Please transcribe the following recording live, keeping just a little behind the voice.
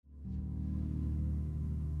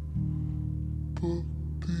But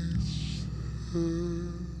these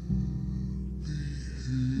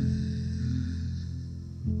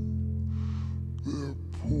they're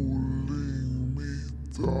pulling me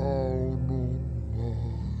down on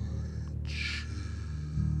my chest.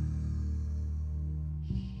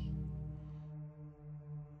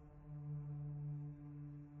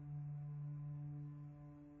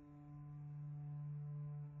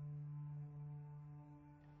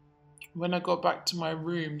 When I got back to my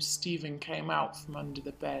room, Stephen came out from under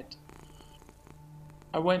the bed.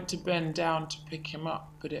 I went to bend down to pick him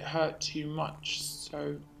up, but it hurt too much,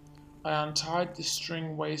 so I untied the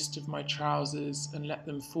string waist of my trousers and let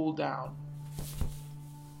them fall down.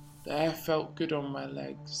 The air felt good on my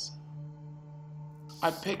legs.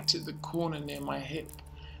 I picked at the corner near my hip,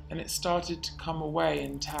 and it started to come away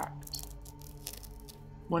intact.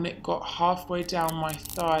 When it got halfway down my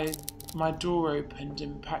thigh, my door opened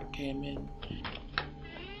and Pat came in.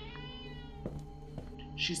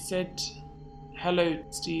 She said, "Hello,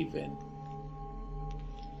 Stephen."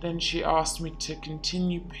 Then she asked me to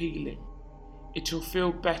continue peeling. "It'll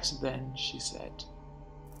feel better then," she said.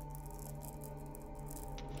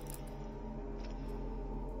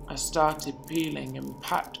 I started peeling and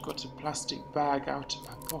Pat got a plastic bag out of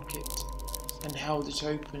her pocket and held it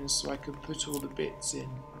open so I could put all the bits in.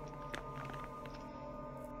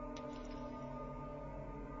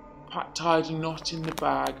 Pat tied a knot in the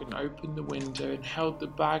bag and opened the window and held the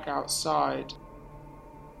bag outside.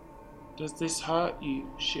 "Does this hurt you?"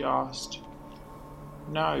 she asked.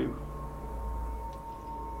 "No."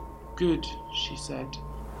 "Good," she said,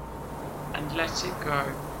 and let it go.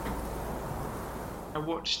 I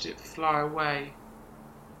watched it fly away,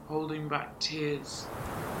 holding back tears.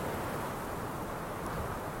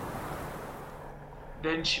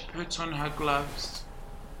 Then she put on her gloves,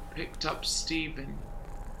 picked up Stephen,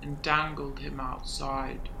 and dangled him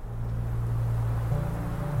outside.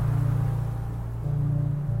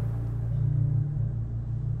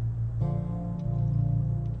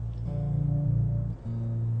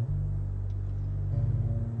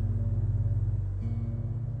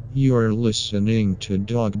 You're listening to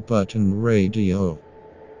Dog Button Radio.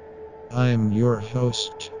 I'm your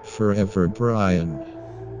host, Forever Brian.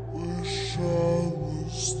 Wish I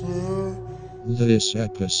was there. This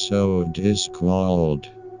episode is called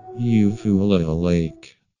Uvula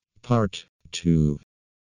Lake, Part 2.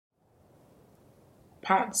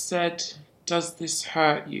 Pat said, "Does this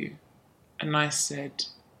hurt you?" And I said,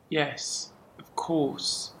 "Yes, of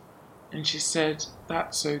course." And she said,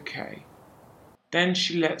 "That's okay." Then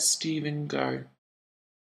she let Stephen go.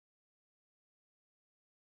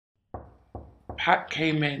 Pat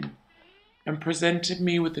came in and presented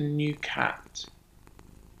me with a new cat.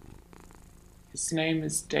 "His name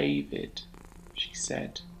is David," she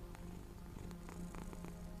said.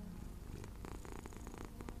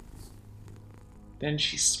 Then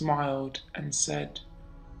she smiled and said,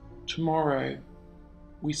 "Tomorrow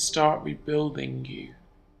we start rebuilding you."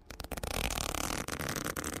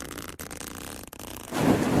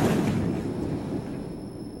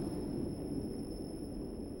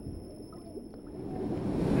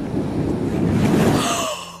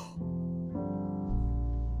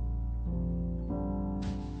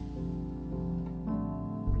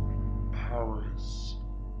 Paris.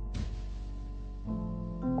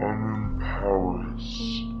 I'm in Paris.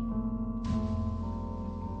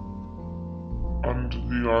 Under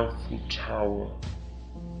the Eiffel Tower.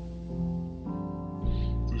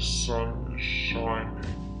 The sun is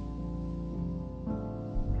shining.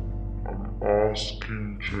 I'm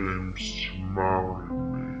asking James to marry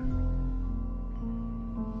me.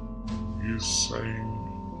 He's saying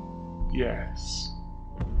yes.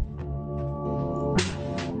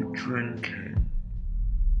 We're drinking,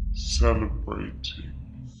 celebrating.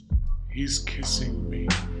 He's kissing me.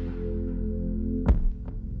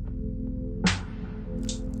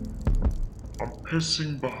 I'm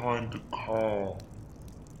pissing behind a car.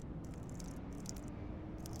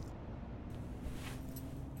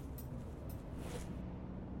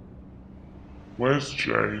 Where's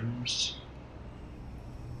James?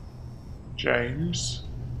 James?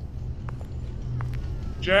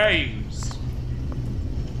 James!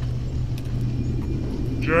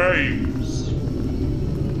 James!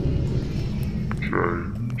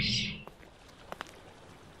 James?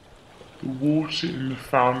 The water in the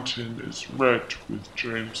fountain is red with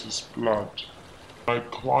James's blood. I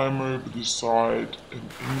climb over the side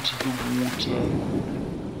and into the water.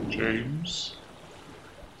 James?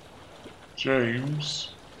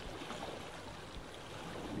 James?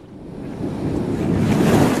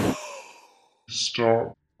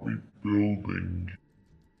 Start rebuilding.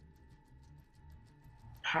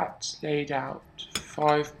 Pat laid out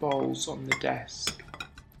 5 bowls on the desk.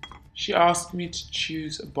 She asked me to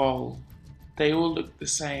choose a bowl. They all looked the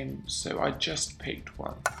same, so I just picked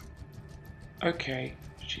one. Okay,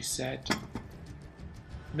 she said.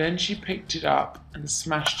 Then she picked it up and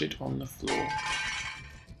smashed it on the floor.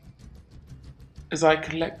 As I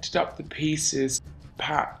collected up the pieces,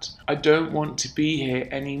 Pat, I don't want to be here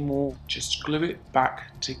anymore. Just glue it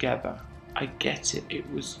back together. I get it. It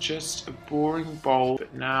was just a boring bowl,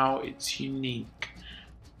 but now it's unique.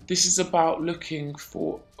 This is about looking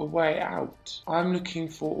for a way out. I'm looking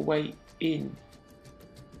for a way in.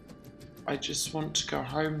 I just want to go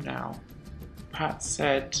home now. Pat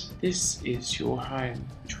said, "This is your home,"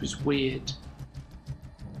 which was weird.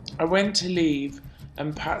 I went to leave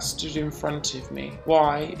and Pat stood in front of me.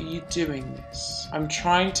 "Why are you doing this?" "I'm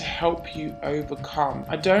trying to help you overcome."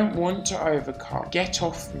 "I don't want to overcome. Get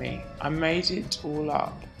off me. I made it all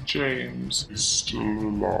up." James is still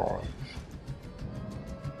alive.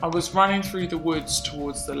 I was running through the woods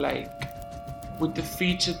towards the lake, with the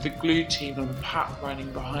feet of the glue team and Pat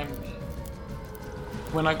running behind me.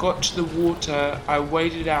 When I got to the water, I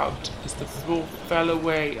waded out as the floor fell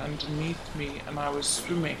away underneath me and I was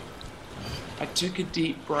swimming. I took a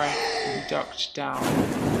deep breath and ducked down.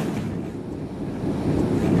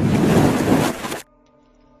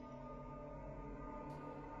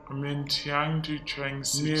 I'm in Tiangducheng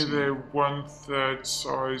City, near their 1/3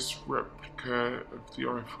 size replica of the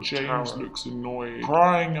Eiffel Tower. James looks annoyed,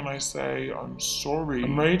 crying, and I say, "I'm sorry. I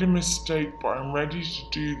made a mistake, but I'm ready to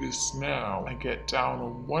do this now." I get down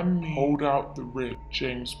on one knee, hold out the rib.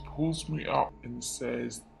 James pulls me up and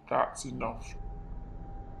says, "That's enough."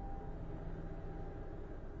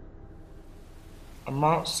 I'm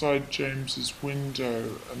outside James's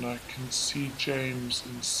window and I can see James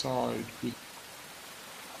inside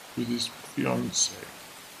with his fiancée.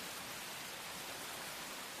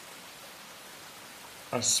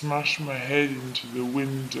 I smash my head into the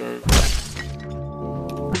window.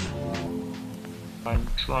 I'm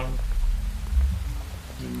drunk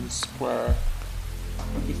in the square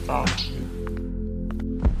at the fountain.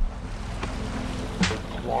 I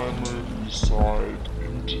climb over the side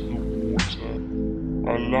into the water.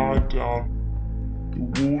 I lie down. The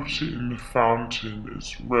water in the fountain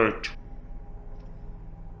is red.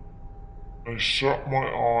 I shut my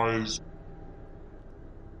eyes.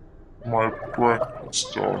 My breath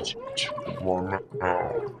started to run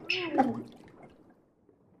out.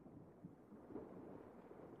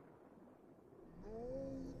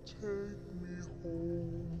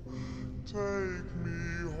 Take me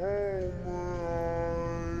home where I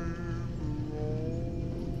belong.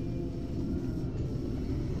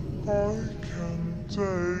 I can't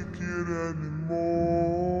take it anymore.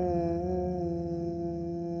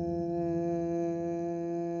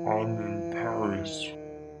 I'm in Paris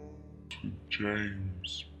with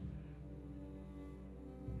James.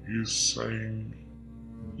 He's saying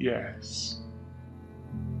yes.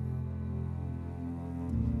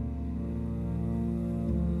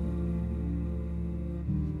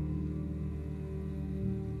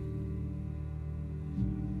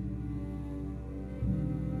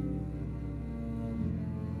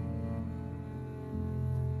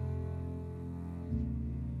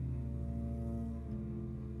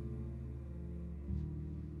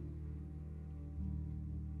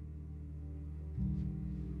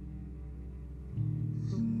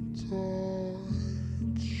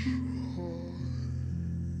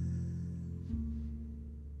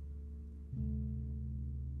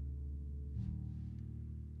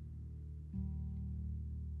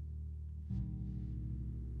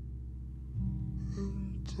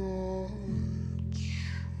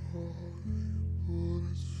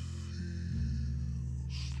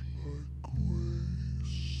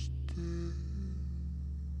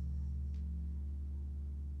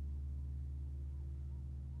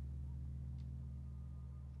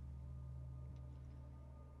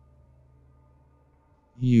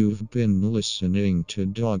 You've been listening to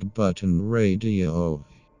Dog Button Radio.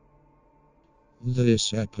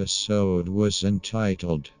 This episode was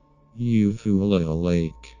entitled Uvula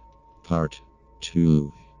Lake, Part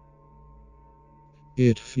 2.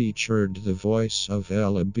 It featured the voice of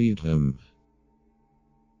Ella Beatham.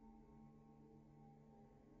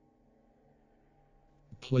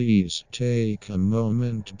 Please take a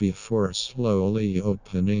moment before slowly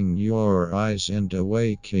opening your eyes and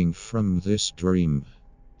awaking from this dream.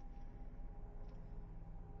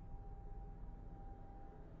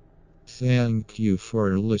 Thank you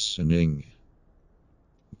for listening.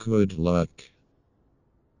 Good luck.